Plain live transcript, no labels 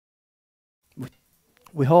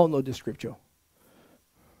We all know the scripture.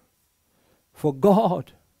 For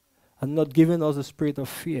God has not given us a spirit of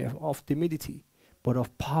fear, of timidity, but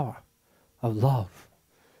of power, of love,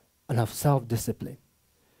 and of self-discipline.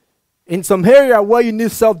 In some area where you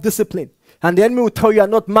need self-discipline, and the enemy will tell you are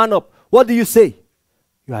not man up, what do you say?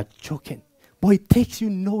 You are joking. But it takes you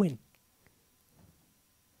knowing.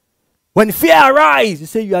 When fear arises, you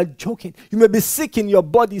say you are joking. You may be sick in your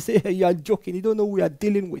body, you say, hey, you are joking. You don't know who you are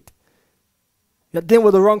dealing with. You are dealing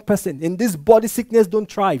with the wrong person. In this body, sickness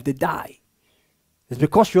don't thrive, they die. It's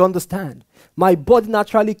because you understand. My body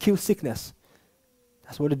naturally kills sickness.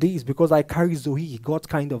 That's what it is, because I carry Zoe, God's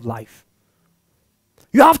kind of life.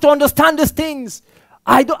 You have to understand these things.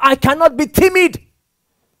 I cannot be timid.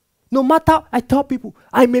 No matter, I tell people,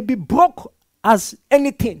 I may be broke as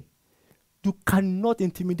anything. You cannot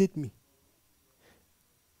intimidate me.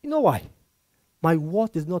 You know why? My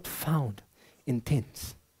worth is not found in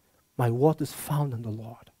things. My worth is found in the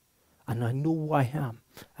Lord. And I know who I am.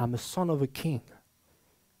 I'm a son of a king.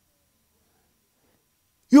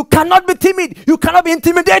 You cannot be timid. You cannot be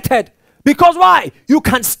intimidated. Because why? You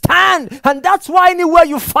can stand. And that's why anywhere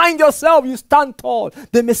you find yourself, you stand tall.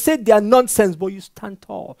 They may say they are nonsense, but you stand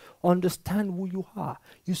tall. Understand who you are.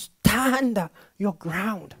 You stand your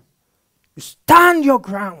ground. You stand your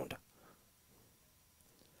ground.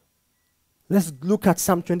 Let's look at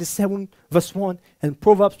Psalm 27 verse 1 and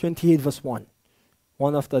Proverbs 28 verse 1.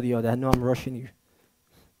 One after the other. I know I'm rushing you.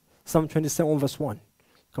 Psalm 27 verse 1.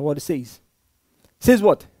 Look at what it says. It says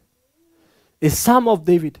what? A psalm of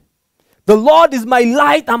David. The Lord is my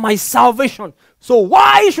light and my salvation. So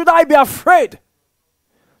why should I be afraid?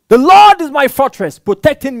 The Lord is my fortress,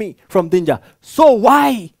 protecting me from danger. So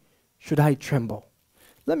why should I tremble?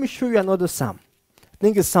 Let me show you another psalm. I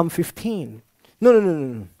think it's Psalm 15.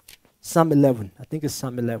 No. Psalm 11. I think it's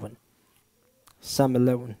Psalm 11. Psalm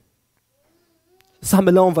 11. Psalm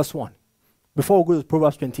 11 verse 1. Before we go to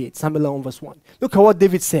Proverbs 28. Psalm 11 verse 1. Look at what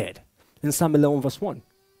David said in Psalm 11 verse 1.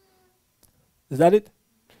 Is that it?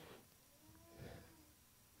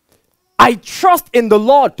 I trust in the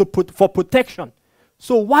Lord for protection.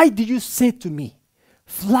 So why did you say to me,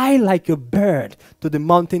 fly like a bird to the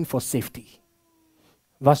mountain for safety?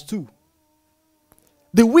 Verse 2.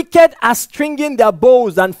 The wicked are stringing their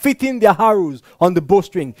bows and fitting their arrows on the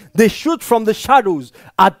bowstring. They shoot from the shadows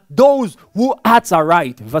at those whose hearts are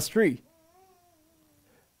right. Verse 3.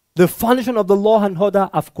 The foundation of the law and order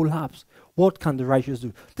have collapsed. What can the righteous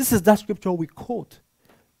do? This is that scripture we quote.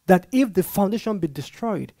 That if the foundation be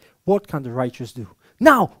destroyed, what can the righteous do?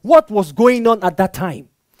 Now, what was going on at that time?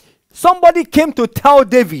 Somebody came to tell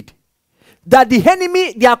David that the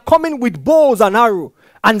enemy, they are coming with bows and arrows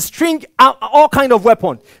and string all kind of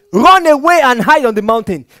weapon. Run away and hide on the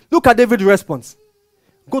mountain. Look at David's response.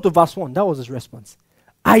 Go to verse 1. That was his response.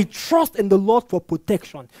 I trust in the Lord for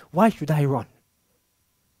protection. Why should I run?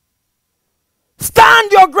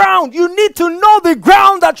 Stand your ground. You need to know the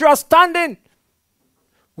ground that you are standing.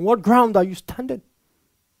 On what ground are you standing?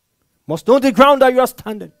 Must know the ground that you are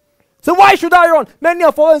standing. So why should I run? Many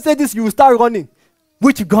of us say this, you will start running.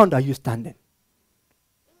 Which ground are you standing?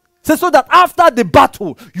 So that after the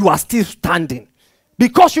battle, you are still standing.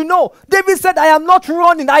 Because you know, David said, I am not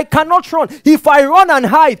running. I cannot run. If I run and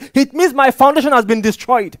hide, it means my foundation has been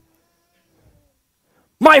destroyed.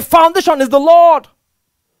 My foundation is the Lord.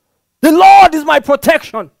 The Lord is my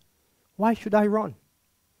protection. Why should I run?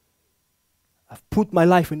 I've put my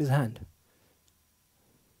life in his hand.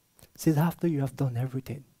 It says after you have done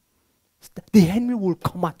everything, the enemy will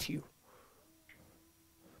come at you.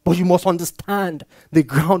 But you must understand the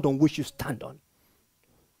ground on which you stand on.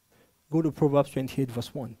 Go to Proverbs 28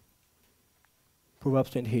 verse 1. Proverbs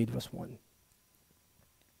 28 verse 1.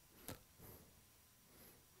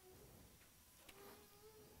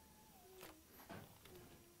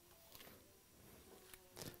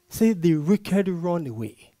 Say the wicked run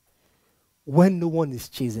away when no one is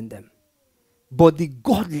chasing them. But the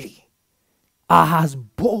godly are as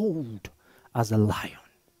bold as a lion.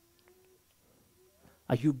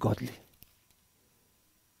 Are you godly?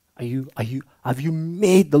 Have you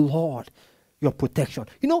made the Lord your protection?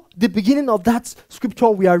 You know, the beginning of that scripture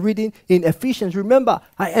we are reading in Ephesians, remember,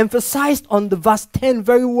 I emphasized on the verse 10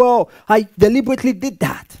 very well. I deliberately did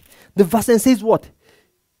that. The verse 10 says what?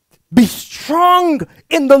 Be strong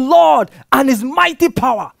in the Lord and his mighty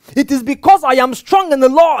power. It is because I am strong in the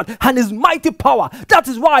Lord and his mighty power. That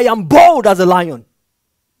is why I am bold as a lion.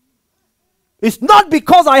 It's not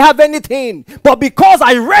because I have anything, but because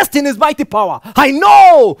I rest in his mighty power. I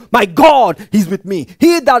know my God is with me.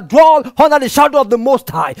 He that dwell under the shadow of the Most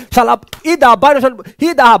High he that abide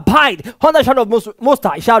under the shadow of the Most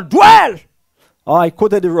High shall dwell. Oh, I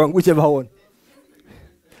quoted it wrong, whichever one.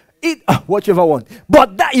 Whichever one.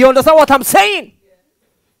 But that, you understand what I'm saying?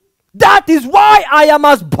 That is why I am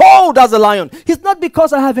as bold as a lion. It's not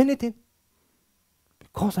because I have anything.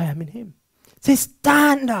 Because I am in him. Say,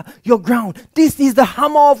 stand your ground. This is the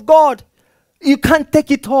hammer of God. You can't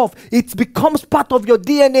take it off. It becomes part of your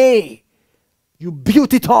DNA. You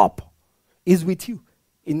build it up. It's with you.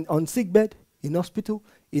 On sickbed, in hospital,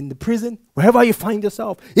 in the prison, wherever you find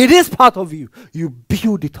yourself. It is part of you. You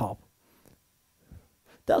build it up.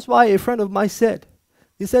 That's why a friend of mine said,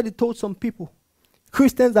 he told some people,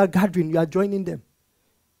 Christians are gathering, you are joining them.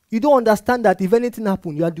 You don't understand that if anything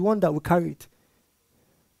happens, you are the one that will carry it.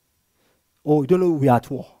 Oh, you don't know we are at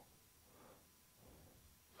war.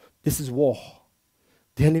 This is war.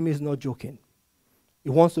 The enemy is not joking. He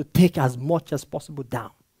wants to take as much as possible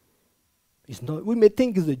down. It's not. We may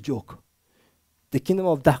think it's a joke. The kingdom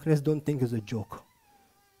of darkness don't think it's a joke.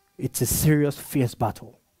 It's a serious, fierce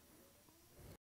battle.